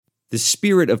The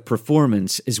spirit of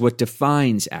performance is what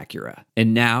defines Acura.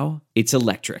 And now, it's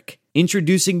electric.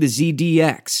 Introducing the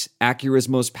ZDX, Acura's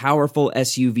most powerful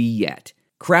SUV yet.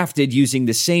 Crafted using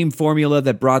the same formula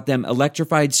that brought them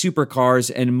electrified supercars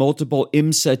and multiple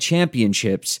IMSA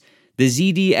championships, the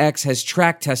ZDX has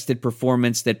track-tested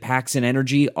performance that packs an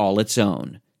energy all its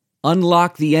own.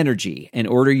 Unlock the energy and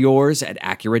order yours at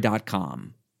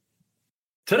Acura.com.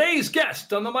 Today's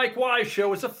guest on the Mike Wise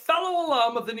Show is a fellow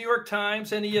alum of the New York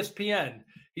Times and ESPN.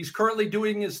 He's currently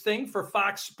doing his thing for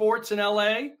Fox Sports in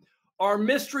LA. Our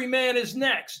mystery man is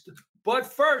next. But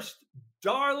first,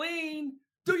 Darlene,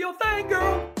 do your thing,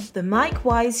 girl. The Mike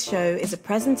Wise Show is a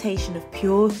presentation of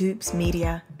Pure Hoops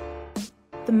Media.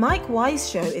 The Mike Wise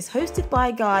Show is hosted by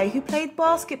a guy who played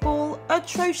basketball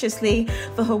atrociously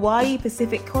for Hawaii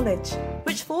Pacific College,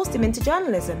 which forced him into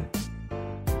journalism.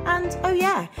 And, oh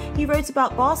yeah, he wrote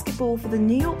about basketball for the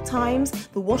New York Times,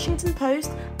 the Washington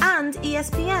Post, and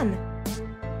ESPN.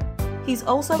 He's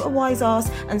also a wise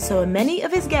ass, and so are many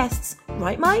of his guests.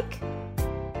 Right, Mike?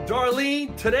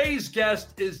 Darlene, today's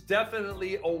guest is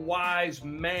definitely a wise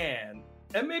man,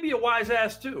 and maybe a wise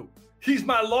ass too. He's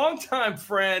my longtime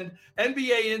friend,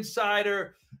 NBA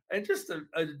insider, and just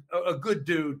a good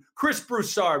dude, Chris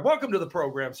Broussard. Welcome to the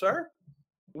program, sir.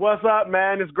 What's up,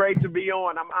 man? It's great to be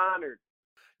on. I'm honored.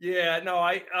 Yeah, no,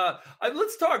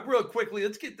 let's talk real quickly.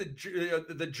 Let's get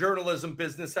the journalism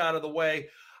business out of the way.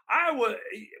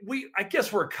 I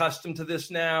guess we're accustomed to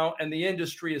this now, and the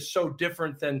industry is so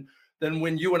different than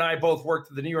when you and I both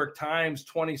worked at the New York Times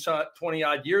 20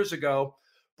 odd years ago.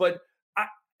 But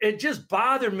it just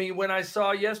bothered me when I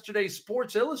saw yesterday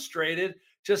Sports Illustrated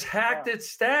just hacked its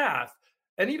staff.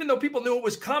 And even though people knew it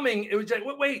was coming, it was like,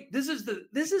 wait, this is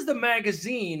the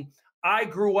magazine I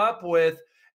grew up with.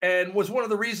 And was one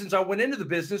of the reasons I went into the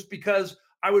business, because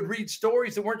I would read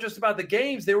stories that weren't just about the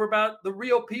games. They were about the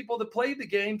real people that played the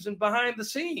games and behind the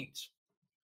scenes.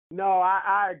 No,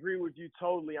 I agree with you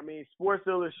totally. I mean, Sports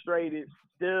Illustrated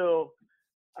still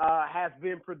has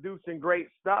been producing great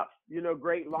stuff,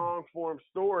 great long-form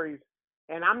stories.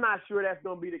 And I'm not sure that's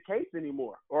going to be the case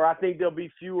anymore. Or I think there'll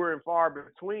be fewer and far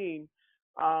between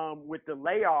with the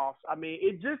layoffs. I mean,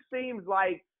 it just seems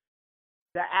like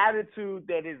the attitude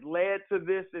that has led to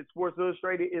this at Sports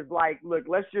Illustrated is like, look,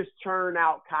 let's just churn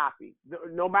out copy.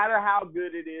 No matter how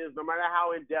good it is, no matter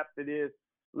how in-depth it is,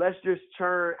 let's just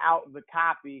churn out the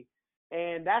copy.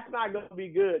 And that's not going to be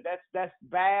good. That's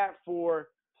bad for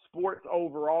sports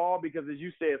overall, because as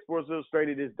you said, Sports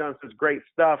Illustrated has done such great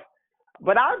stuff.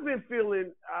 But I've been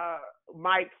feeling,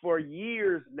 Mike, for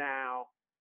years now,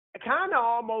 kind of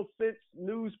almost since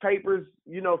newspapers,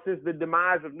 since the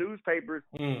demise of newspapers,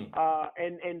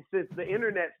 and since the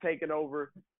internet's taken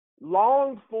over,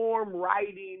 long form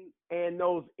writing and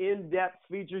those in-depth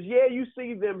features, yeah, you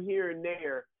see them here and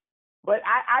there, but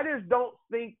I just don't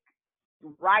think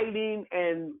writing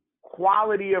and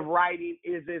quality of writing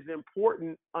is as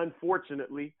important,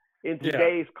 unfortunately, in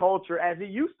today's culture as it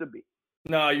used to be.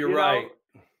 No, you're right.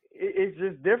 It's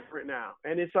just different now,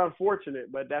 and it's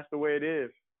unfortunate, but that's the way it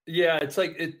is. Yeah, it's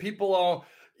like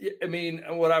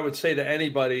what I would say to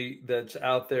anybody that's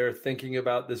out there thinking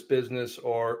about this business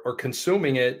or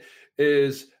consuming it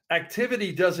is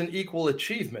activity doesn't equal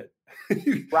achievement.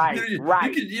 Right.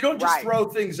 You don't just throw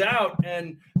things out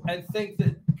and think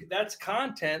that that's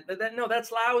content. No,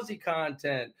 that's lousy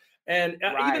content. And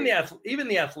even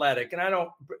the Athletic, and I don't,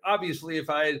 obviously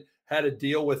if I had a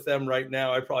deal with them right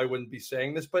now, I probably wouldn't be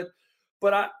saying this, but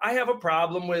I have a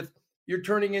problem with, you're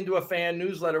turning into a fan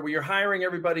newsletter where you're hiring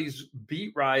everybody's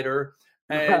beat writer,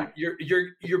 and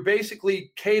you're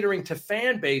basically catering to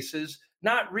fan bases,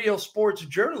 not real sports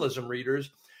journalism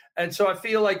readers. And so I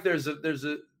feel like there's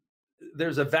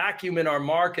a vacuum in our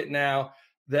market now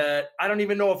that I don't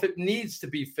even know if it needs to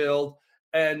be filled.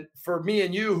 And for me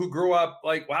and you who grew up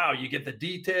like, wow, you get the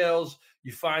details,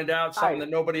 you find out something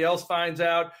that nobody else finds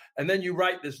out, and then you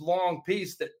write this long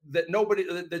piece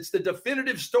that's the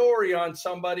definitive story on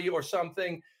somebody or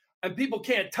something, and people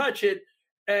can't touch it.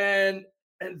 And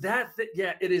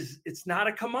it's not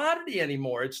a commodity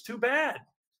anymore. It's too bad.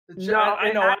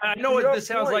 I know this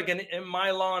sounds like an in my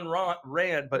lawn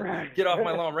rant, but get off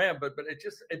my lawn rant, but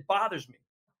it bothers me.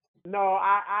 No,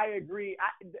 I agree.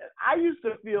 I used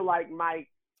to feel like, Mike,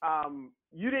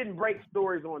 you didn't break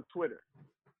stories on Twitter.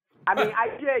 I mean,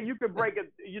 you could break a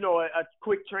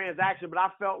quick transaction, but I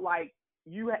felt like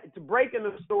you had to break in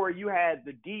the story. You had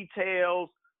the details,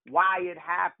 why it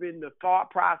happened, the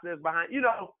thought process behind,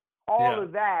 all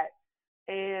of that.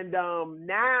 And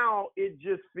now it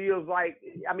just feels like,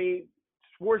 I mean,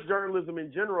 sports journalism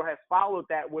in general has followed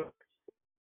that with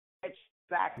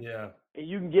facts. Yeah. And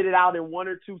you can get it out in one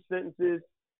or two sentences.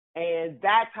 And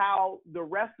that's how the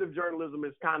rest of journalism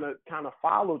has kind of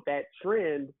followed that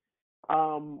trend.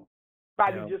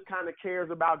 Everybody just kind of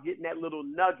cares about getting that little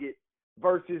nugget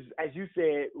versus, as you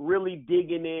said, really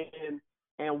digging in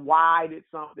and why did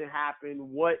something happen,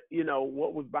 what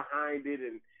was behind it,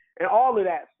 and all of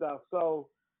that stuff. So,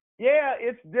 yeah,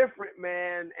 it's different,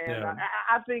 man. And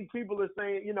I think people are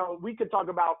saying, we could talk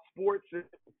about sports and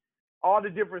all the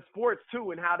different sports,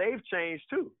 too, and how they've changed,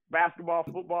 too. Basketball,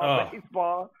 football,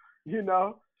 baseball,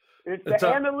 It's the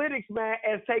analytics, man,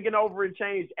 has taken over and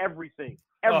changed everything.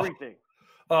 Everything.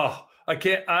 I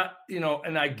can't,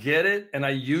 and I get it, and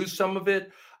I use some of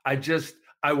it.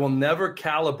 I will never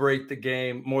calibrate the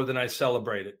game more than I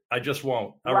celebrate it. I just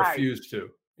won't. I refuse to,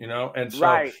 And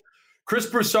so Chris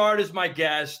Broussard is my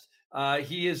guest.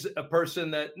 He is a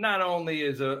person that not only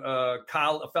is a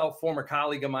former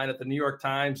colleague of mine at the New York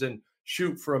Times, and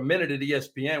for a minute at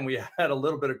ESPN, we had a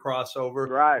little bit of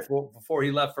crossover before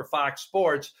he left for Fox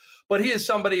Sports. But he is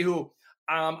somebody who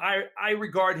I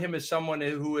regard him as someone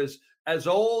who is as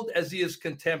old as he is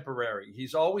contemporary.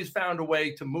 He's always found a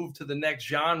way to move to the next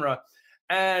genre.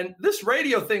 And this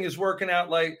radio thing is working out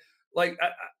like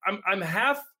I'm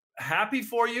half happy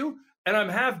for you, and I'm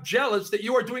half jealous that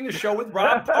you are doing a show with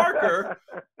Rob Parker,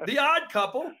 the Odd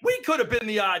Couple. We could have been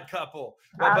the Odd Couple.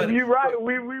 You're right.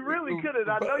 We really could have.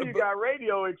 I know you got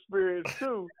radio experience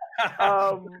too.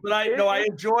 But I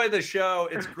enjoy the show.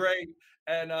 It's great,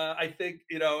 and I think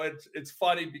it's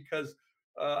funny because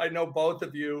I know both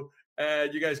of you.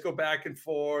 And you guys go back and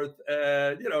forth,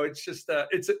 and it's just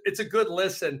it's a good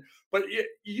listen. But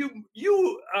you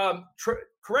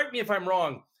correct me if I'm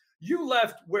wrong. You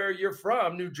left where you're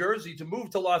from, New Jersey, to move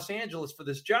to Los Angeles for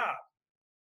this job.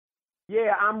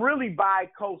 Yeah, I'm really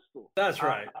bi-coastal. That's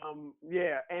right.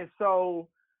 And so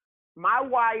my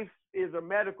wife is a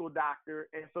medical doctor,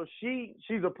 and so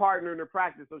she's a partner in her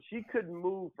practice, so she couldn't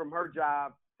move from her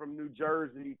job from New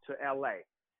Jersey to LA.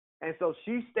 And so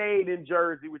she stayed in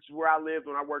Jersey, which is where I lived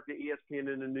when I worked at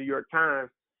ESPN and the New York Times.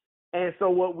 And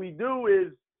so what we do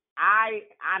is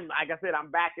I'm like I said, I'm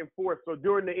back and forth. So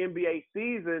during the NBA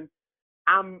season,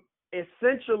 I'm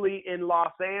essentially in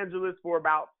Los Angeles for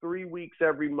about 3 weeks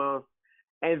every month.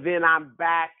 And then I'm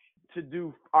back to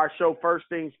do our show First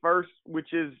Things First,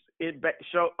 which is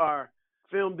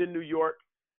filmed in New York.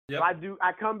 Yep. So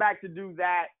I come back to do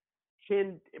that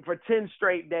 10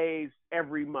 straight days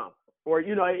every month. Or,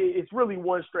 it's really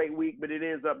one straight week, but it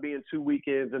ends up being 2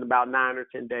 weekends in about 9 or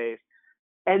 10 days.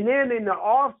 And then in the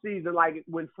off season, like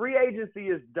when free agency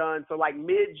is done, so like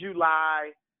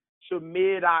mid-July to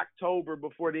mid-October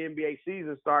before the NBA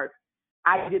season starts,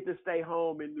 I get to stay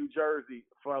home in New Jersey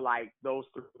for like those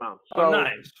 3 months. So,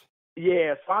 nice.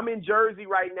 Yeah, so I'm in Jersey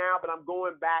right now, but I'm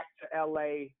going back to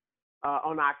LA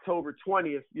on October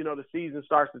 20th. The season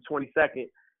starts the 22nd.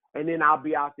 And then I'll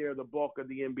be out there the bulk of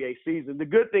the NBA season. The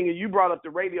good thing is you brought up the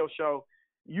radio show.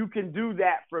 You can do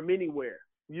that from anywhere.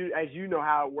 As you know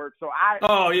how it works. So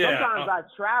sometimes I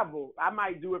travel. I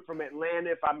might do it from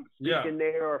Atlanta if I'm speaking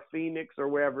there, or Phoenix or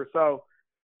wherever. So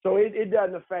it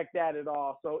doesn't affect that at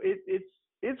all. So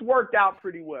it's worked out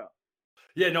pretty well.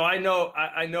 Yeah, no, I know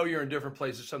you're in different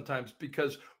places sometimes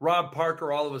because Rob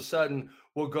Parker all of a sudden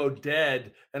will go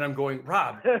dead, and I'm going,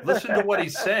 Rob, listen to what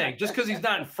he's saying. Just because he's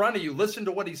not in front of you, listen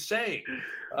to what he's saying.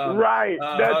 Right,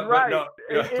 that's right. No,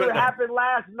 it happened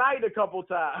last night a couple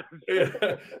times.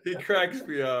 He cracks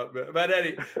me up. But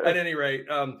at any rate,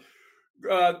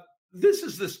 this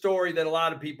is the story that a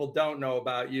lot of people don't know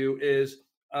about you is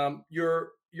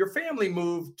your family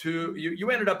moved to you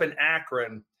ended up in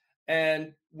Akron,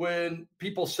 and when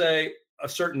people say a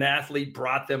certain athlete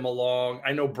brought them along,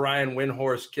 I know Brian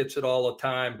Windhorst gets it all the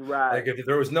time. Right. Like if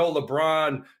there was no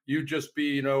LeBron, you'd just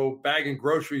be, bagging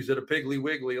groceries at a Piggly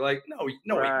Wiggly. Like, no, he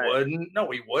wouldn't.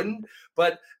 No, he wouldn't.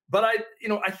 But I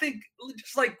think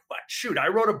just like, shoot, I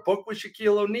wrote a book with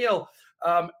Shaquille O'Neal.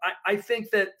 I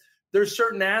think that there's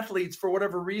certain athletes, for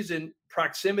whatever reason,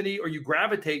 proximity, or you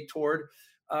gravitate toward,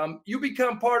 you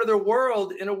become part of their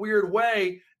world in a weird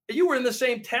way. You were in the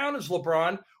same town as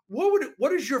LeBron.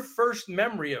 What is your first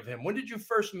memory of him? When did you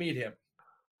first meet him?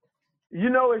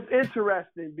 It's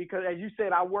interesting because, as you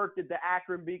said, I worked at the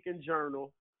Akron Beacon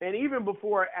Journal. And even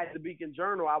before at the Beacon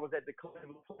Journal, I was at the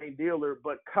Cleveland Plain Dealer,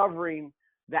 but covering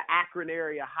the Akron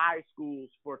area high schools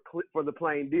for the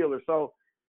Plain Dealer. So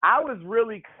I was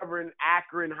really covering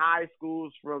Akron high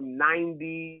schools from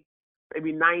maybe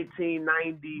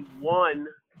 1991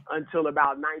 until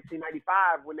about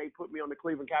 1995 when they put me on the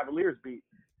Cleveland Cavaliers beat.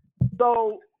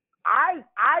 So I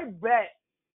bet,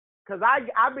 because I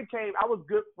was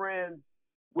good friends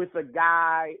with a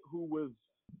guy who was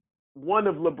one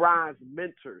of LeBron's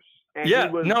mentors. And yeah,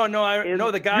 he was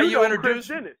the guy you introduced,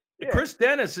 Chris Dennis. Yeah. Chris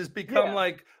Dennis has become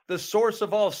like the source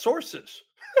of all sources.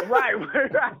 Right.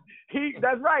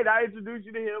 That's right. I introduced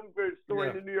you to him for a story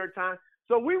in the New York Times.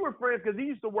 So we were friends because he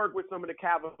used to work with some of the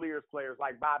Cavaliers players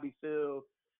like Bobby Sills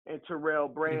and Terrell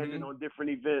Brandon on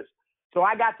different events. So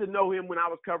I got to know him when I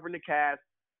was covering the Cavs.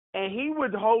 And he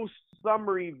would host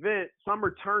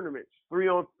summer tournaments,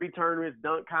 3-on-3 tournaments,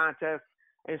 dunk contests,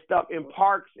 and stuff in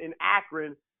parks in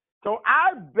Akron. So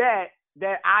I bet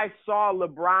that I saw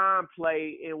LeBron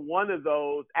play in one of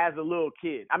those as a little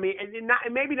kid. I mean,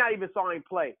 and maybe not even saw him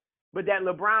play, but that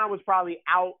LeBron was probably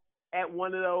out at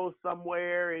one of those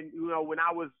somewhere, and when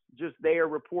I was just there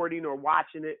reporting or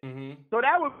watching it. So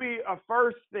that would be a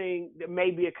first thing, that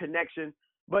may be a connection.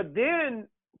 But then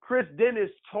Chris Dennis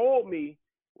told me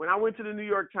when I went to the New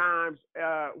York Times,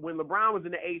 when LeBron was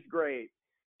in the 8th grade,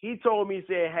 he told me, he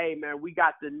said, "Hey man, we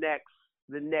got the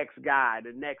next guy,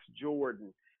 the next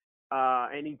Jordan."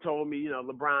 And he told me,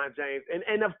 LeBron James.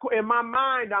 And of course, in my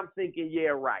mind, I'm thinking, yeah,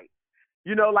 right.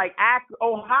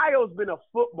 Ohio's been a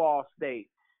football state.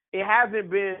 It hasn't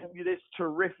been this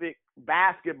terrific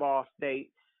basketball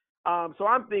state. So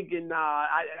I'm thinking,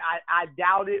 I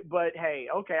doubt it. But hey,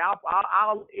 okay,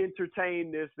 I'll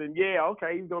entertain this. And yeah,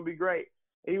 okay, he's gonna be great.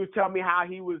 And he was telling me how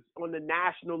he was on the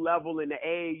national level in the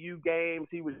AAU games.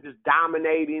 He was just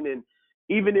dominating, and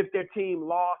even if their team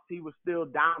lost, he was still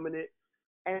dominant.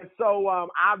 And so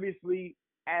obviously,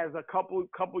 as a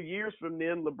couple years from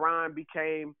then, LeBron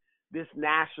became this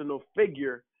national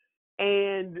figure.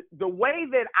 And the way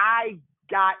that I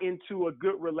got into a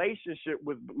good relationship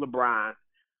with LeBron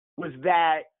was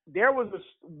that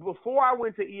before I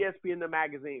went to ESPN, the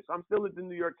magazine, so I'm still at the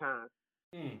New York Times,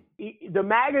 the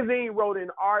magazine wrote an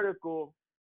article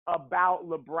about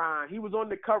LeBron. He was on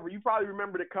the cover. You probably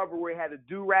remember the cover where he had a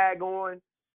do-rag on,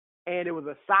 and it was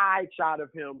a side shot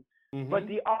of him. But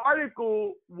the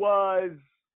article was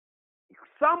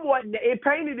it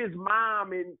painted his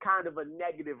mom in kind of a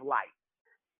negative light.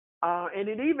 And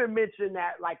it even mentioned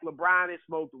that like LeBron had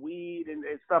smoked weed and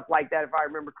stuff like that, if I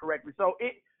remember correctly. So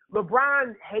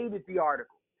LeBron hated the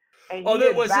article. And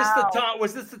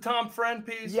was this the Tom Friend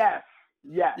piece? Yes.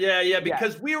 Yeah,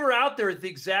 because we were out there at the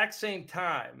exact same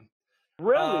time.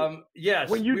 Really? Yes.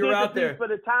 When you we did were the out piece there for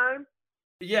the Times?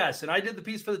 Yes, and I did the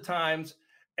piece for the Times,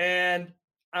 and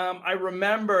I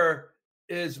remember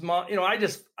his mom.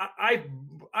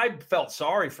 I felt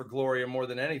sorry for Gloria more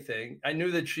than anything. I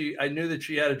knew that she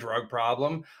had a drug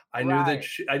problem. I knew that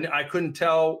I couldn't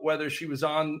tell whether she was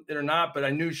on it or not, but I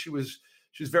knew she was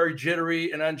very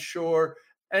jittery and unsure.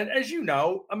 And as you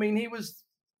know, I mean, he was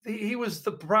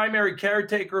the primary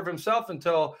caretaker of himself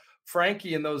until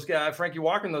Frankie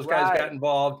Walker and those guys got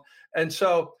involved. And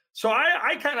so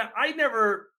I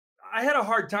had a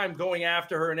hard time going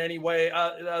after her in any way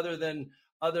other than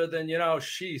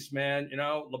sheesh, man,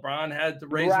 LeBron had to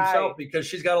raise himself because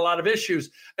she's got a lot of issues.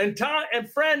 And Tom and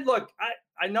Friend, look,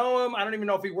 I know him. I don't even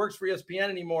know if he works for ESPN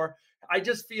anymore. I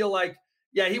just feel like,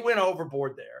 yeah, he went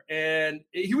overboard there, and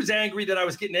he was angry that I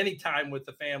was getting any time with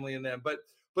the family and them. But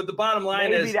the bottom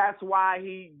line is, maybe that's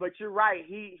why but you're right.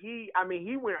 He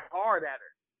went hard at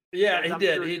her. Yeah, he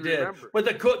did. He did. Remember. But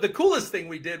the coolest thing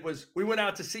we did was we went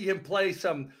out to see him play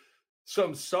some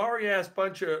sorry ass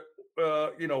bunch of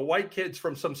white kids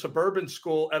from some suburban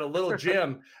school at a little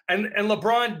gym, and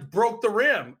LeBron broke the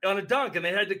rim on a dunk, and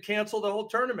they had to cancel the whole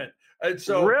tournament. And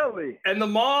so really, and the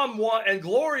mom and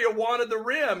Gloria wanted the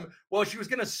rim. Well, she was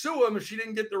going to sue him if she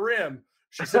didn't get the rim.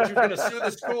 She said she was going to sue the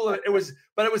school.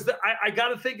 I got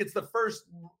to think it's the first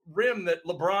rim that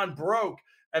LeBron broke.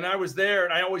 And I was there,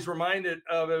 and I always reminded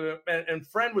of him, and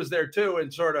Friend was there too,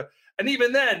 and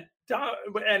even then,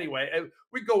 anyway,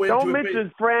 we go into. Don't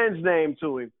mention Friend's name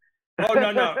to him. Oh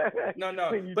no.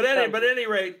 But at any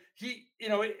rate, he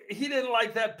didn't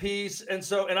like that piece, and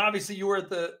obviously you were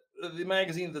at the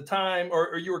magazine at the time,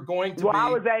 or you were going to. Well, I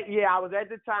was at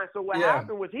the time. So what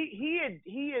happened was he had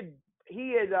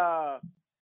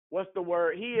what's the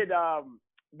word? He had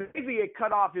basically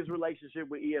cut off his relationship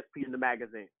with ESPN, the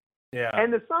magazine. Yeah.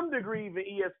 And to some degree, even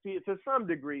ESPN, to some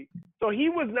degree. So he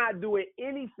was not doing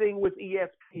anything with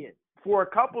ESPN for a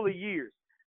couple of years.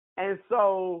 And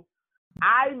so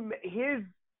again,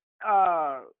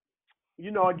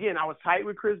 I was tight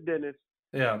with Chris Dennis.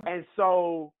 Yeah. And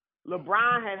so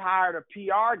LeBron had hired a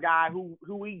PR guy who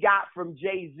we got from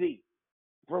Jay-Z,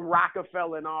 from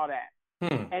Rockefeller and all that.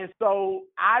 And so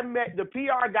I met the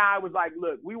PR guy was like,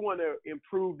 look, we want to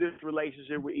improve this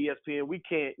relationship with ESPN. We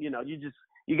can't, you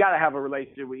got to have a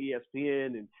relationship with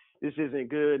ESPN, and this isn't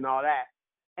good and all that.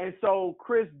 And so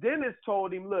Chris Dennis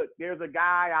told him, look, there's a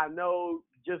guy I know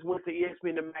just went to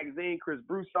ESPN, the magazine, Chris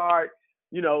Broussard.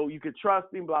 you could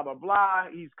trust him, blah, blah, blah.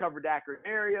 He's covered the Akron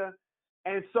area.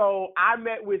 And so I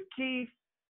met with Keith.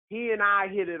 He and I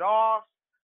hit it off.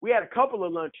 We had a couple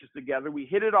of lunches together. We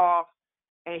hit it off,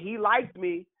 and he liked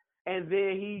me. And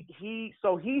then he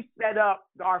set up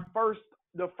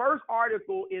the first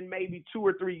article in maybe 2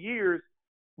 or 3 years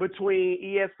between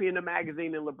ESPN the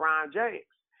magazine and LeBron James.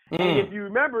 And if you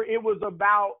remember, it was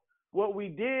about what we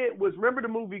did was, remember the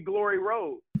movie Glory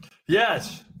Road?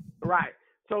 Yes. Right.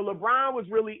 So LeBron was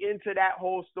really into that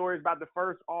whole story. It's about the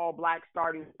first all-black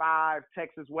starting five,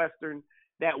 Texas Western,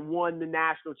 that won the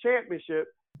national championship.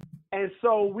 And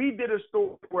so we did a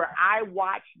story where I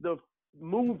watched the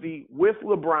movie with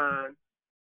LeBron,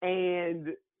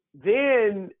 and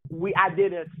then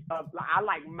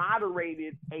I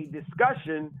moderated a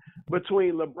discussion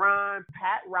between LeBron,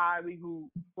 Pat Riley, who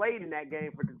played in that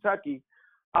game for Kentucky,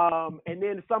 and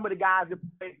then some of the guys that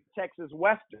played Texas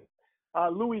Western.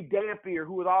 Louis Dampier,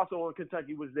 who was also on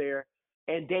Kentucky, was there,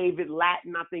 and David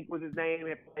Lattin, I think was his name,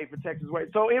 had played for Texas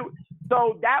Western.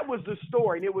 So that was the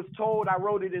story, and it was told. I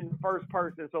wrote it in the first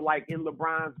person, so like in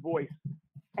LeBron's voice.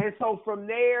 And so from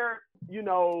there,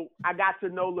 I got to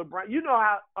know LeBron. You know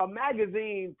how a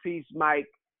magazine piece, Mike,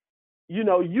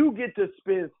 you get to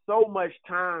spend so much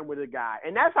time with a guy,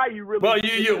 and that's how you really. You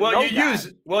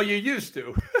used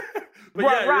to. But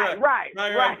right.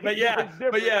 But you're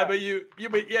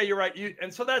right.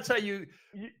 So that's how you.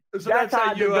 That's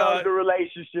how you develop the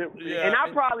relationship. Yeah. And I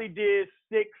probably did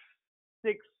six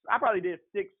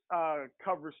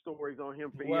cover stories on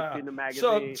him for ESPN the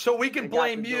magazine. So we can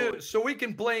blame you. So we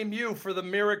can blame you for the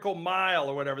Miracle Mile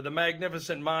or whatever, the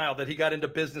Magnificent Mile that he got into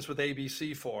business with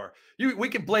ABC for. We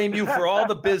can blame you for all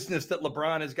the business that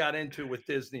LeBron has got into with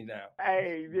Disney now.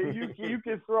 Hey, you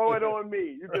can throw it on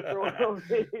me.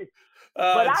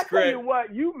 But I tell you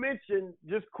what, you mentioned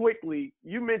just quickly.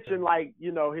 You mentioned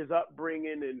his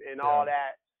upbringing and all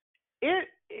that.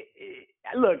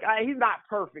 Look, he's not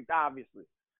perfect, obviously.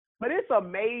 But it's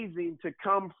amazing to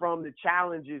come from the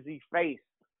challenges he faced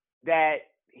that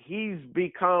he's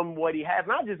become what he has,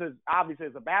 not just obviously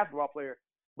as a basketball player,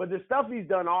 but the stuff he's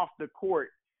done off the court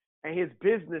and his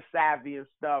business savvy and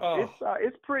stuff.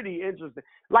 It's pretty interesting.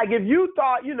 Like if you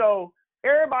thought,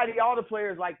 everybody, all the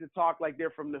players like to talk like they're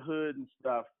from the hood and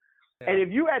stuff. Yeah. And if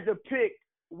you had to pick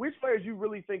which players you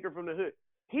really think are from the hood,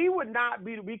 he would not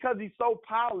be, because he's so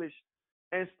polished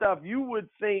and stuff. You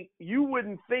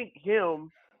wouldn't think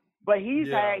him. But he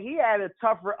had a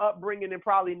tougher upbringing than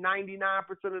probably 99%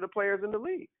 of the players in the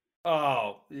league.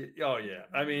 Oh yeah.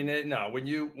 I mean, when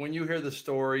you hear the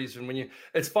stories and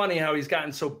it's funny how he's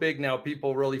gotten so big now,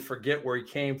 people really forget where he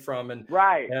came from. And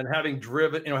having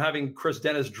Chris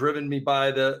Dennis driven me by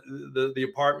the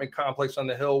apartment complex on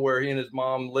the hill where he and his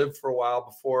mom lived for a while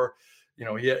before,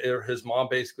 his mom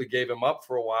basically gave him up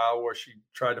for a while where she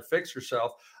tried to fix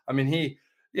herself. I mean,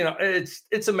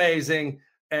 it's amazing.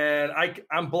 And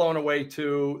I'm blown away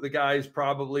too. The guy's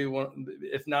probably one,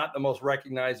 if not the most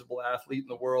recognizable athlete in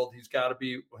the world. He's got to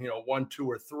be, 1, 2,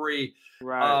 or 3.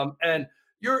 Right. And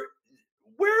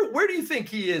where do you think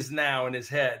he is now in his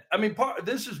head? I mean,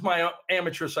 this is my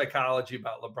amateur psychology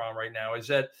about LeBron right now, is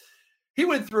that he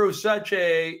went through such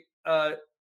a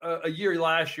year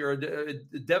last year, a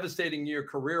devastating year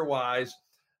career-wise,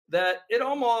 that it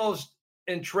almost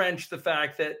entrenched the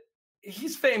fact that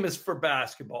he's famous for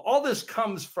basketball. All this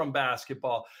comes from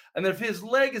basketball. And if his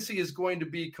legacy is going to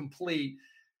be complete,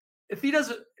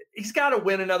 he's got to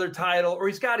win another title, or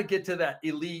he's got to get to that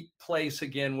elite place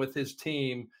again with his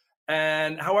team.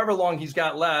 And however long he's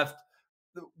got left,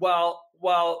 while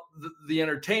the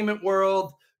entertainment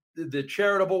world, the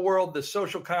charitable world, the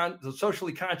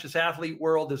socially conscious athlete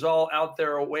world is all out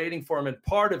there waiting for him, and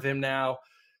part of him now,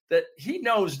 that he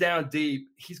knows down deep,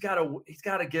 he's got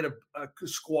to get a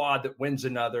squad that wins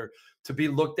another to be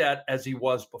looked at as he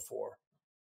was before.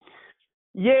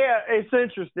 Yeah, it's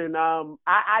interesting.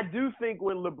 I do think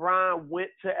when LeBron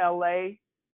went to LA,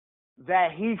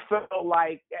 that he felt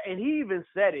like, and he even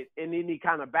said it, and then he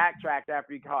kind of backtracked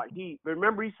after he caught heat. But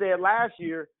remember, he said last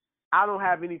year, I don't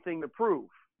have anything to prove.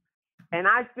 And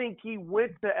I think he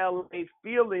went to LA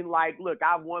feeling like, look,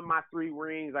 I've won my 3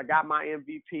 rings. I got my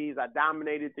MVPs. I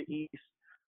dominated the East.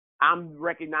 I'm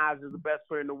recognized as the best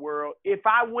player in the world. If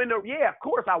I win, of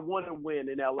course I want to win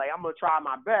in LA. I'm going to try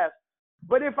my best.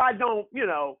 But if I don't,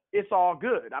 it's all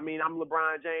good. I mean, I'm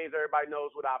LeBron James. Everybody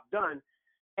knows what I've done.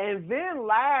 And then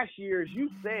last year, as you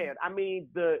said, I mean,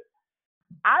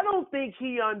 I don't think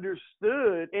he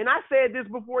understood. And I said this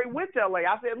before he went to LA.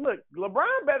 I said, look,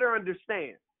 LeBron better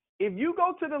understand. If you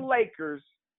go to the Lakers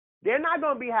They're not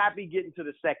going to be happy getting to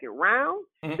the second round.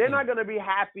 Mm-mm. They're not going to be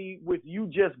happy with you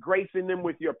just gracing them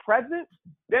with your presence.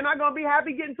 They're not going to be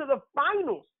happy getting to the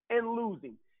finals and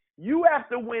losing. You have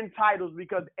to win titles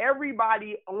because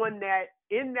everybody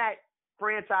in that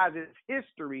franchise's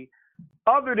history,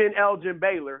 other than Elgin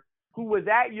Baylor, who was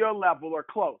at your level or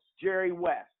close, Jerry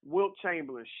West, Wilt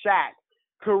Chamberlain, Shaq,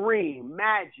 Kareem,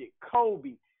 Magic,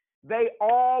 Kobe, they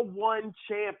all won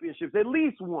championships, at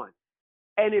least one.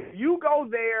 And if you go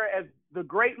there as the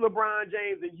great LeBron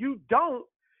James and you don't,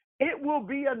 it will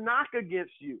be a knock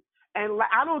against you. And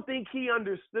I don't think he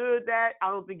understood that. I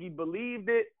don't think he believed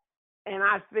it. And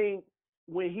I think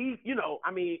when he,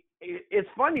 it's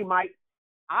funny, Mike,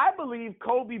 I believe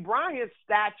Kobe Bryant's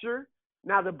stature,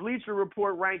 now the Bleacher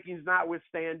Report rankings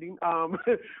notwithstanding,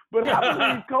 but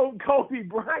I believe Kobe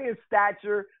Bryant's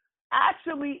stature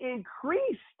actually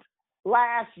increased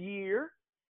last year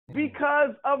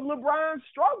because of LeBron's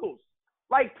struggles.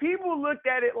 Like, people looked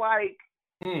at it like,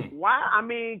 wow. I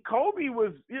mean, Kobe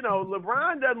was,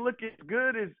 LeBron doesn't look as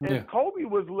good as Kobe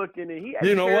was looking. And he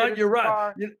had what? You're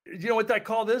right. You know what I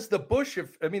call this? The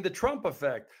Trump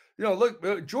effect.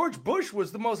 Look, George Bush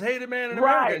was the most hated man in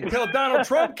America until Donald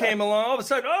Trump came along. All of a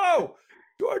sudden,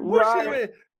 George Bush,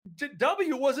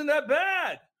 W wasn't that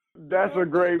bad. That's a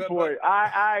great point.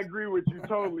 I agree with you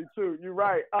totally, too. You're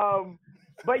right.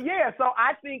 But yeah, so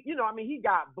I think, he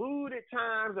got booed at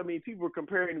times. I mean, people were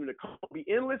comparing him to Kobe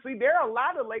endlessly. There are a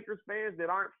lot of Lakers fans that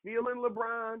aren't feeling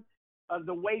LeBron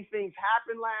the way things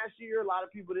happened last year. A lot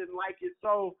of people didn't like it.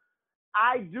 So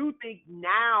I do think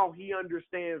now he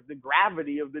understands the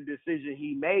gravity of the decision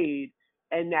he made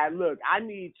and that, look, I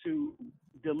need to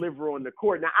deliver on the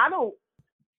court. Now,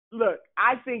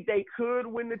 I think they could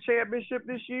win the championship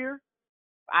this year.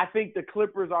 I think the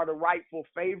Clippers are the rightful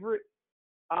favorite.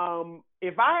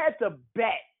 If I had to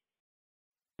bet,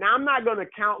 now I'm not going to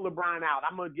count LeBron out.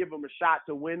 I'm going to give him a shot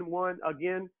to win one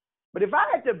again. But if I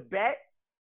had to bet,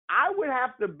 I would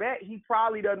have to bet he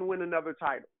probably doesn't win another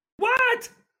title. What?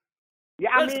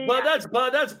 Yeah, that's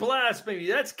blasphemy.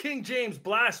 That's King James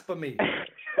blasphemy.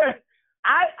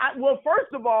 Well,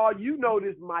 first of all, you know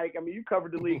this, Mike. I mean, you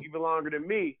covered the league even longer than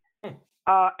me.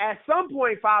 At some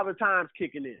point, Father Time's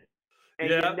kicking in, and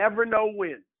you never know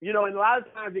when. And a lot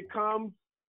of times it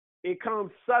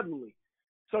comes suddenly.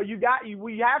 So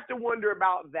we have to wonder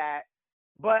about that.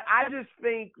 But I just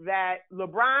think that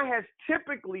LeBron has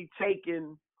typically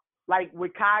taken, like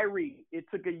with Kyrie, it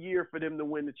took a year for them to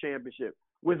win the championship.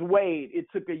 With Wade, it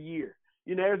took a year.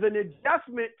 There's an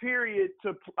adjustment period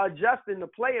to adjusting to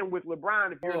playing with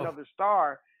LeBron if you're another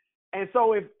star. And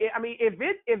so if they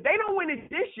don't win it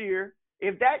this year,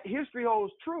 if that history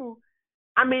holds true,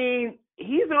 I mean,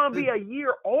 he's going to be a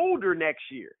year older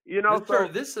next year.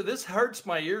 This hurts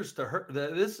my ears to hear.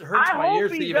 This hurts my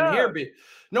ears to even hear.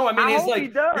 No, I mean, it's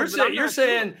like you're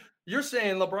saying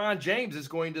LeBron James is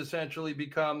going to essentially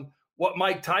become what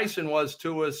Mike Tyson was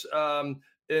to us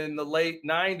in the late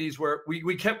 90s, where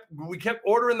we kept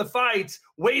ordering the fights,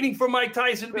 waiting for Mike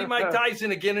Tyson to be Mike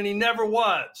Tyson again, and he never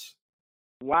was.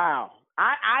 Wow.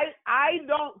 I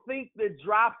don't think the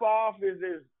drop off is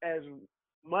as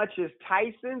much as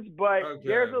Tyson's, but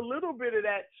there's a little bit of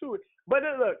that to it. But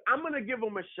look, I'm going to give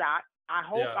him a shot. I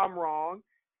hope I'm wrong.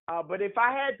 But if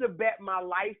I had to bet my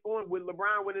life on would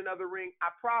LeBron win another ring, I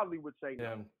probably would say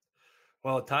no.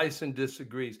 Well, Tyson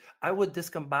disagrees. I would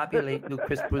discombobulate you,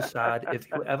 Chris Broussard, if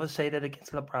you ever say that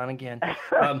against LeBron again.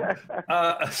 I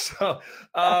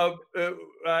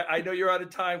know you're on a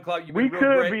time clock. We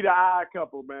could be the odd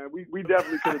couple, man. We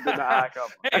definitely could have been the odd couple.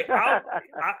 Hey,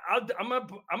 I'm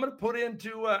gonna put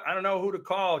into I don't know who to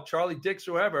call, Charlie Dix,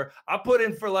 whoever. I'll put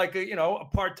in for like a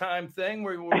part-time thing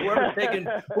where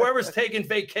whoever's taking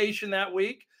vacation that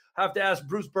week. I have to ask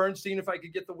Bruce Bernstein if I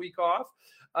could get the week off.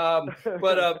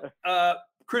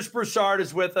 Chris Broussard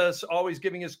is with us, always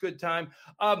giving us good time.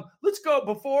 Let's go.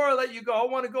 Before I let you go, I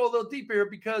want to go a little deeper here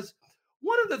because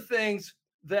one of the things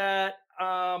that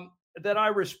I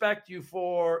respect you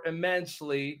for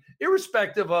immensely,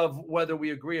 irrespective of whether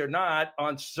we agree or not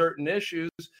on certain issues,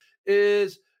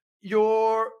 is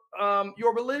your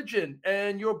religion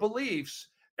and your beliefs.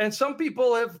 And some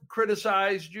people have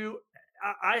criticized you.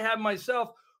 I have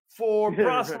myself for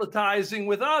proselytizing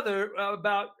with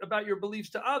about your beliefs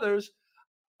to others.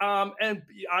 And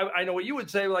I know what you would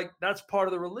say, like that's part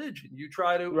of the religion. You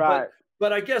try to, right.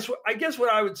 But I guess what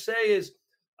I would say is,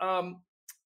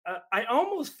 I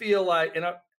almost feel like, and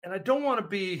I don't want to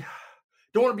be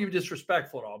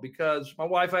disrespectful at all, because my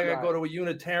wife, I go to a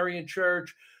Unitarian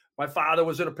church. My father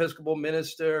was an Episcopal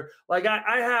minister. Like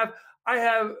I have,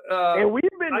 and we've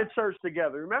been been to church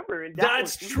together. Remember? In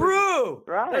Dallas, that's true.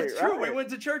 That's true. Right. We went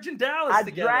to church in Dallas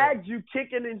together. I dragged you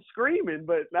kicking and screaming,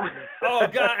 but oh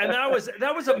God! And that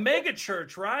was a mega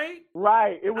church, right?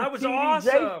 Right. It was T.D.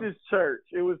 awesome. Jakes' church.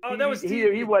 It was. Oh, that was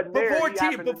he wasn't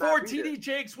there. Before T.D.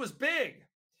 Jakes was big.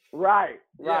 Right.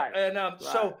 Yeah, and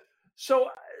right.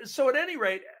 So at any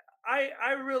rate,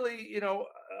 I really,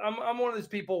 I'm one of these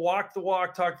people, walk the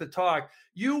walk, talk the talk.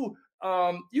 You've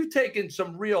taken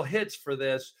some real hits for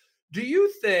this. Do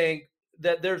you think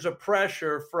that there's a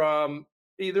pressure from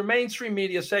either mainstream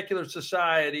media, secular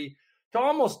society, to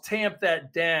almost tamp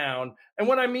that down? And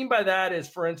what I mean by that is,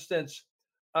 for instance,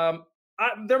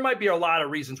 there might be a lot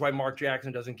of reasons why Mark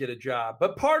Jackson doesn't get a job,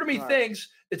 but part of me thinks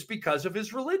it's because of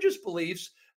his religious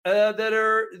beliefs that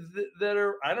are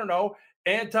I don't know,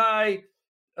 anti.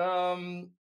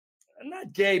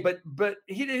 Not gay, but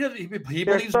he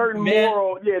believes certain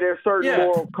moral. Yeah, there's certain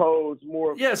moral codes.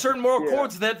 Certain moral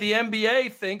codes that the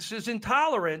NBA thinks is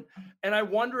intolerant, and I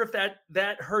wonder if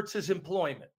that hurts his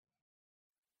employment.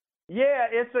 Yeah,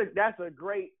 that's a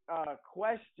great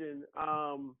question.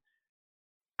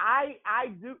 I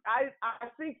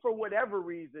think for whatever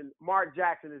reason, Mark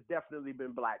Jackson has definitely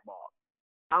been blackballed.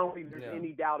 I don't think there's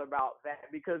any doubt about that,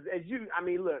 because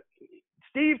look,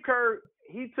 Steve Kerr,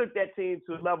 he took that team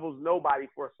to levels nobody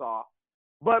foresaw,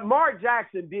 but Mark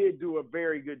Jackson did do a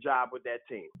very good job with that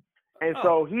team. And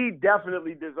so he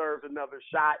definitely deserves another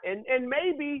shot. And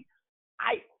maybe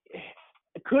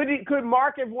could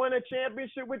Mark have won a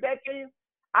championship with that team?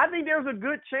 I think there's a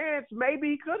good chance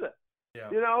maybe he could have. Yeah.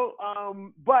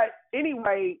 But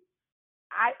anyway,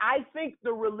 I think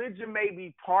the religion may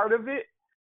be part of it.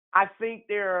 I think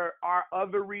there are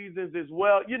other reasons as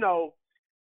well.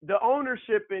 The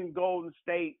ownership in Golden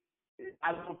State,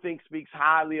 I don't think speaks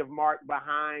highly of Mark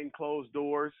behind closed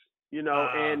doors, and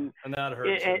that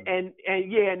hurts. And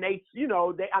they,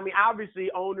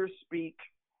 obviously owners speak,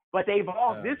 but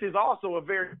this is also a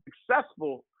very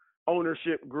successful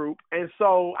ownership group. And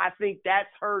so I think that's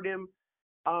hurt him.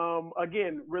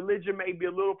 Again, religion may be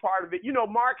a little part of it.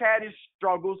 Mark had his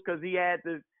struggles because he had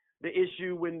the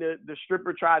issue when the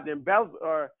stripper tried to embezzle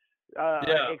or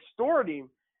extort him.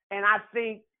 And I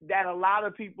think that a lot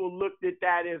of people looked at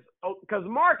that as, because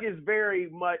Mark is very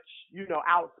much,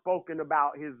 outspoken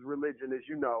about his religion, as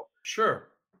you know. Sure.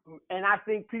 And I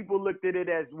think people looked at it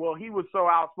as, well, he was so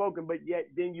outspoken, but yet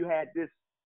then you had this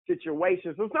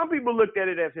situation. So some people looked at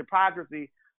it as hypocrisy.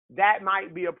 That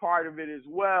might be a part of it as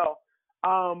well.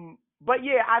 But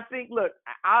yeah, I think, look,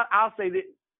 I'll say that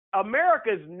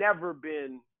America's never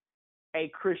been a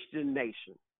Christian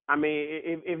nation. I mean,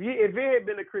 if it had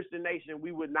been a Christian nation,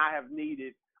 we would not have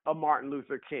needed a Martin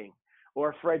Luther King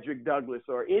or Frederick Douglass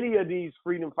or any of these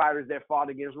freedom fighters that fought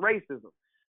against racism.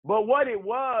 But what it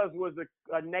was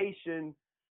a nation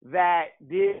that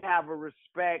did have a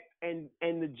respect, and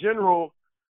the general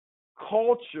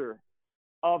culture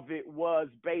of it was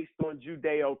based on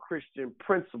Judeo-Christian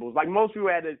principles. Like most people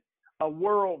had a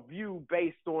worldview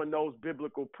based on those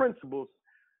biblical principles.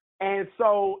 And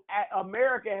so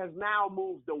America has now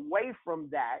moved away from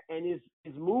that and is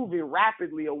moving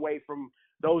rapidly away from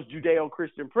those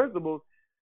Judeo-Christian principles.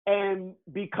 And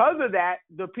because of that,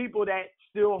 the people that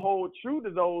still hold true to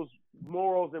those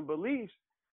morals and beliefs,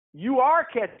 you are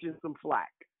catching some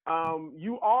flack.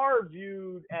 You are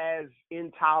viewed as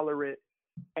intolerant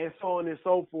and so on and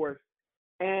so forth.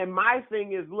 And my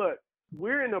thing is, look,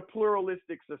 we're in a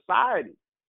pluralistic society.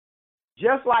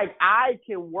 Just like I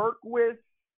can work with,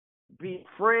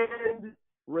 befriend,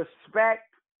 respect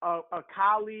a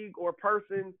colleague or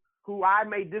person who I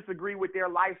may disagree with their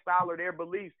lifestyle or their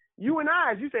beliefs. You and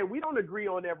I, as you say, we don't agree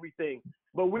on everything,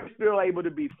 but we're still able to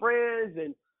be friends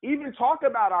and even talk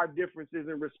about our differences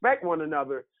and respect one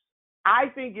another. I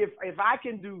think if I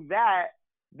can do that,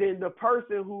 then the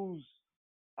person who's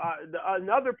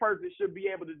another person should be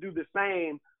able to do the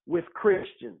same with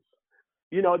Christians.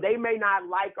 They may not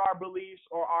like our beliefs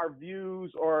or our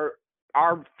views or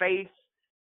our faith,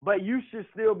 but you should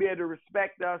still be able to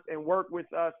respect us and work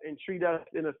with us and treat us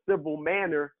in a civil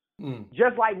manner,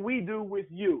 just like we do with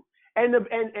you. And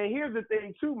here's the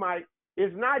thing too, Mike,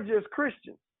 it's not just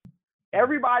Christians.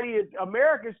 Everybody is,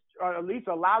 America's, or at least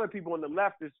a lot of people on the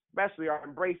left especially, are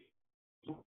embracing.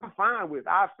 I'm fine with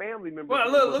our family members. Well,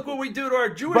 look what we do to our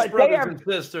Jewish brothers and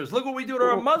sisters. Look what we do to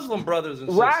our Muslim brothers and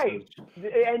sisters. Right.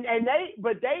 And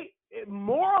they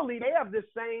morally, they have the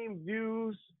same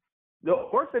views, the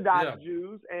Orthodox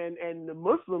Jews and the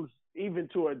Muslims, even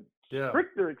to a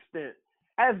stricter extent,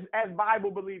 as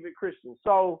Bible-believing Christians.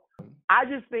 So I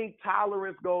just think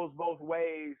tolerance goes both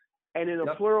ways. And in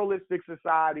a pluralistic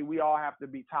society, we all have to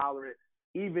be tolerant,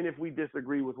 even if we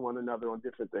disagree with one another on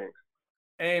different things.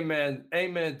 Amen.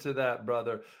 Amen to that,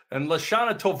 brother. And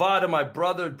Lashana Tova to my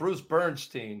brother, Bruce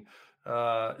Bernstein.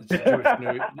 It's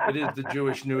it is the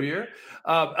Jewish New Year.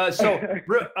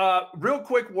 Real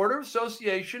quick word of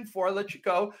association before I let you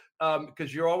go,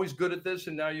 because you're always good at this,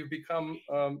 and now you've become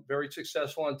very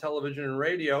successful on television and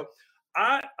radio.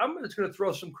 I'm just going to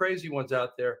throw some crazy ones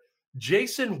out there.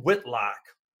 Jason Whitlock,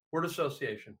 word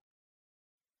association.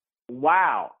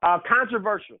 Wow.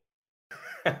 Controversial.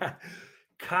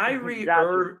 Kyrie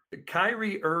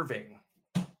Irving.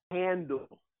 Handle.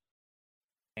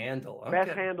 Okay.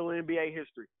 Best handle in NBA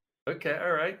history. Okay,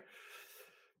 all right.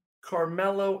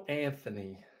 Carmelo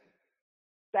Anthony.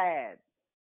 Sad.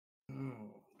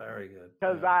 Very good.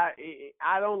 Because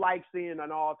I don't like seeing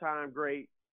an all-time great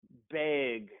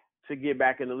beg to get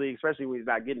back in the league, especially when he's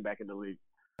not getting back in the league.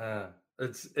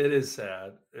 It is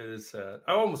sad. It is sad.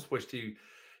 I almost wished he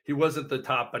wasn't the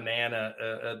top banana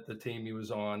at the team he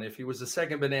was on. If he was the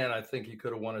second banana, I think he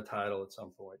could have won a title at some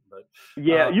point. But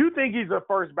yeah, you think he's a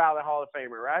first ballot Hall of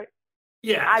Famer, right?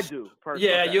 Yeah, I do.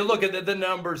 Yeah, you look at the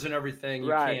numbers and everything.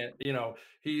 You right. can't,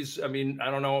 he's. I mean,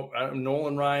 I don't know.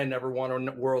 Nolan Ryan never won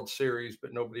a World Series,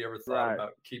 but nobody ever thought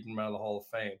about keeping him out of the Hall of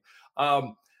Fame.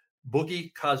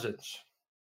 Boogie Cousins.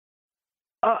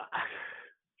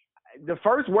 The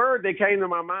first word that came to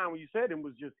my mind when you said him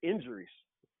was just injuries.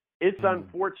 It's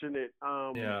unfortunate.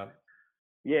 Yeah.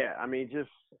 I mean, just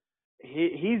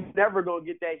he's never gonna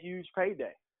get that huge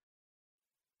payday.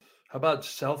 How about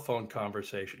cell phone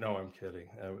conversation? No, I'm kidding.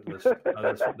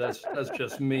 That's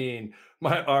just mean.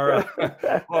 One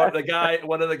of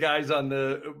the guys on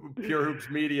the Pure Hoops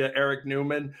Media, Eric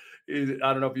Newman. I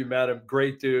don't know if you met him.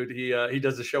 Great dude. He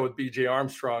does a show with B.J.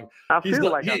 Armstrong. I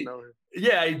know him.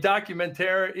 Yeah, he's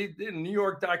a New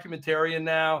York documentarian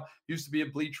now. Used to be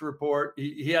at Bleacher Report.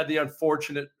 He had the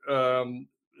unfortunate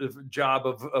job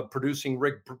of producing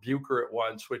Rick Bucher at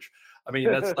once, which I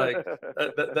mean that's like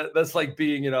that's like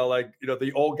being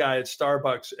the old guy at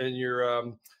Starbucks and you're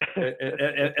and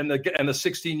the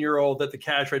 16-year-old at the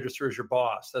cash register is your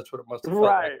boss. That's what it must have felt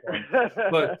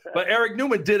like. But Eric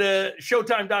Newman did a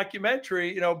Showtime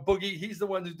documentary. Boogie. He's the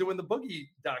one who's doing the Boogie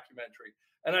documentary.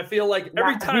 And I feel like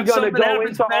every time something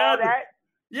happens bad,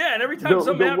 and every time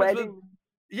something happens,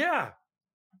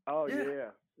 Oh yeah.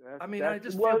 I mean, I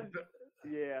just feel.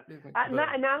 Yeah.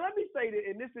 Now let me say that,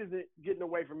 and this isn't getting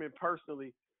away from him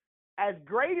personally. As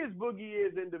great as Boogie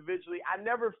is individually, I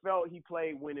never felt he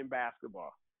played winning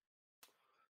basketball.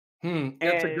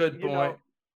 That's a good point.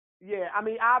 Yeah, I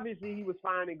mean, obviously he was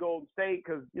fine in Golden State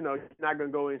because he's not going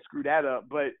to go and screw that up,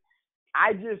 but.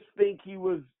 I just think he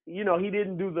was, he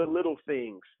didn't do the little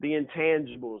things, the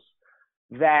intangibles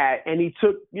and he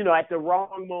took, at the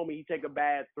wrong moment, he take a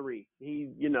bad three. He,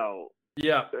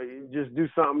 just do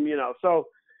something, So,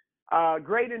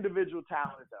 great individual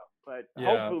talent though, but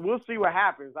hopefully we'll see what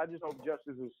happens. I just hope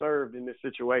justice is served in this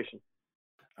situation.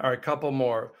 All right, couple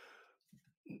more.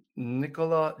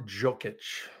 Nikola Jokic.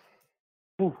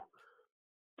 Ooh.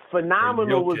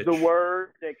 Phenomenal was the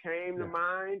word that came to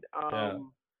mind.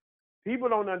 People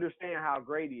don't understand how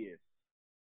great he is.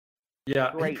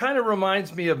 Yeah, great. He kind of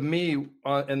reminds me of me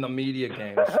in the media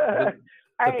games. The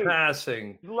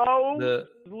passing.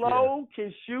 Slow,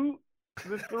 can shoot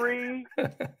the three.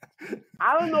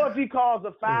 I don't know if he calls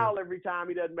a foul every time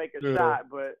he doesn't make a shot,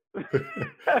 but.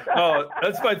 Oh,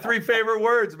 that's my three favorite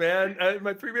words, man.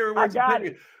 My three favorite words. I got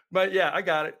it. But yeah, I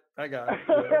got it.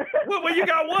 Well, you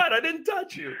got what? I didn't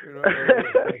touch you.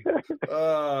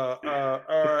 All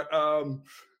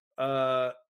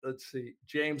right. Let's see.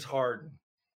 James Harden.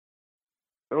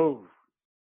 Oh.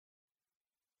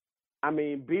 I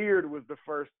mean, beard was the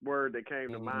first word that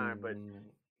came to mind, but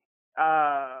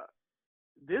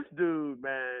this dude,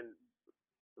 man,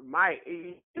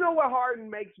 you know what Harden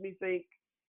makes me think?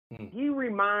 He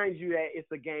reminds you that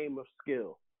it's a game of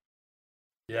skill.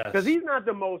 Yes. Because he's not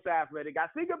the most athletic. I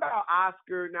think about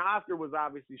Oscar. Now, Oscar was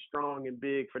obviously strong and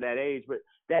big for that age, but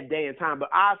that day and time. But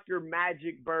Oscar,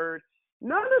 Magic, Bird,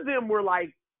 none of them were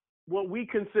like what we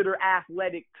consider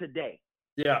athletic today.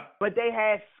 Yeah. But they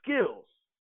had skills.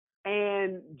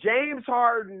 And James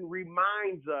Harden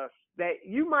reminds us that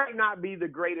you might not be the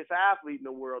greatest athlete in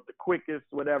the world, the quickest,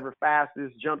 whatever,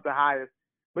 fastest, jump the highest.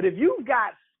 But if you've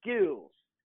got skills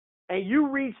and you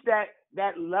reach that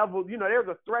level, there's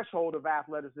a threshold of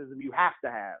athleticism you have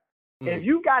to have. If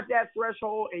you got that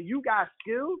threshold and you got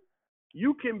skills,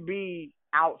 you can be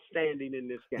outstanding in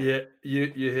this game. Yeah,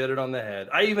 you hit it on the head.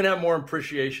 I even have more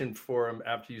appreciation for him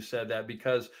after you said that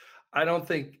because I don't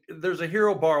think there's a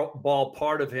hero ball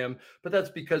part of him, but that's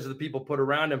because of the people put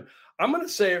around him. I'm going to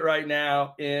say it right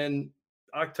now in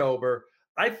October.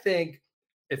 I think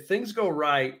if things go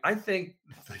right, I think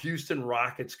the Houston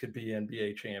Rockets could be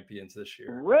NBA champions this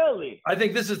year. Really? I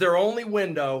think this is their only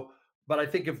window. But I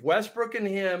think if Westbrook and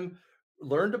him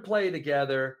learn to play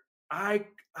together, I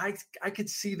could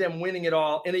see them winning it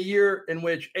all in a year in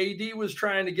which AD was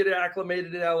trying to get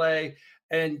acclimated in LA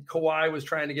and Kawhi was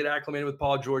trying to get acclimated with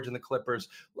Paul George and the Clippers.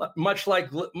 Much like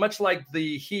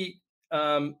the Heat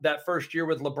that first year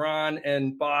with LeBron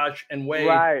and Bosh and Wade.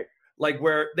 Right. Like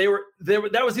where they were,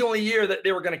 that was the only year that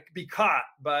they were going to be caught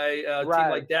by a team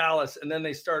like Dallas. And then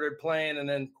they started playing. And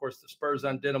then, of course, the Spurs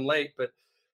undid them late. But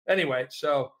anyway,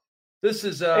 so this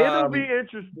is it'll be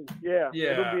interesting. Yeah,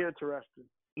 it'll be interesting.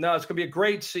 No, it's going to be a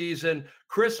great season.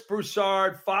 Chris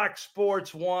Broussard, Fox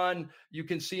Sports 1. You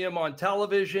can see him on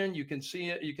television. You can see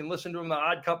it. You can listen to him, The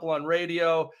Odd Couple, on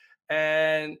radio.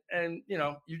 And you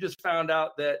know, you just found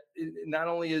out that not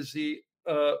only is he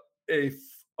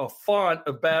a font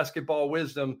of basketball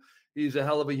wisdom, he's a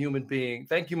hell of a human being.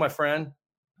 Thank you, my friend.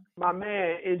 My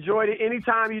man, enjoyed it.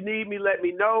 Anytime you need me, let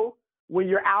me know. When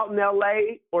you're out in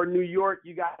LA or New York,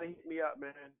 you got to hit me up,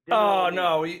 man.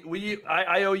 No,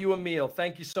 I owe you a meal.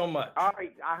 Thank you so much. All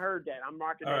right, I heard that. I'm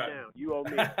marking that down. You owe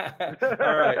me.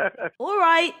 All right. All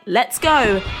right, let's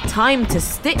go. Time to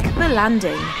stick the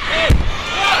landing.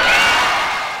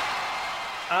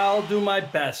 I'll do my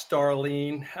best,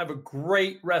 Darlene. Have a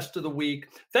great rest of the week.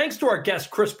 Thanks to our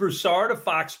guest, Chris Broussard of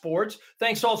Fox Sports.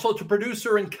 Thanks also to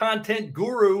producer and content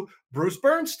guru, Bruce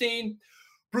Bernstein.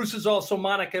 Bruce is also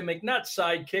Monica McNutt's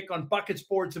sidekick on Buckets,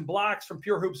 Boards, and Blocks from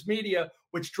Pure Hoops Media,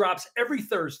 which drops every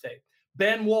Thursday.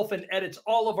 Ben Wolfen edits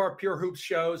all of our Pure Hoops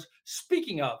shows.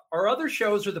 Speaking of, our other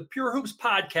shows are the Pure Hoops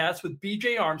podcast with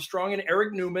BJ Armstrong and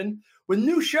Eric Newman, with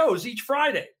new shows each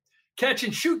Friday. Catch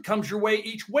and Shoot comes your way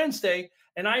each Wednesday,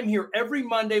 and I'm here every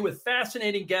Monday with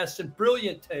fascinating guests and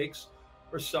brilliant takes,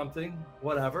 or something,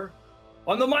 whatever,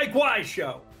 on The Mike Wise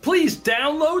Show. Please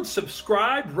download,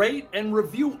 subscribe, rate, and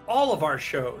review all of our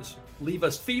shows. Leave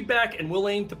us feedback, and we'll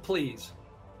aim to please.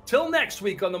 Till next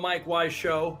week on The Mike Wise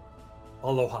Show,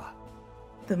 aloha.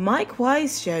 The Mike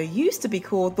Wise Show used to be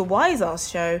called The Wise Ass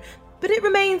Show, but it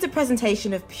remains a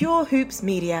presentation of Pure Hoops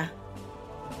Media.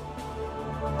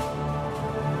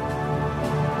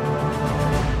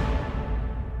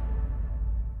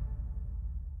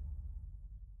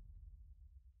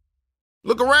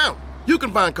 Look around. You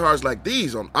can find cars like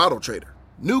these on AutoTrader.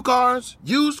 New cars,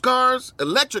 used cars,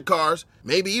 electric cars,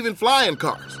 maybe even flying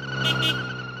cars.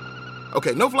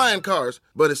 Okay, no flying cars,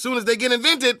 but as soon as they get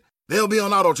invented, they'll be on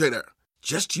AutoTrader.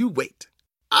 Just you wait.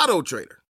 AutoTrader.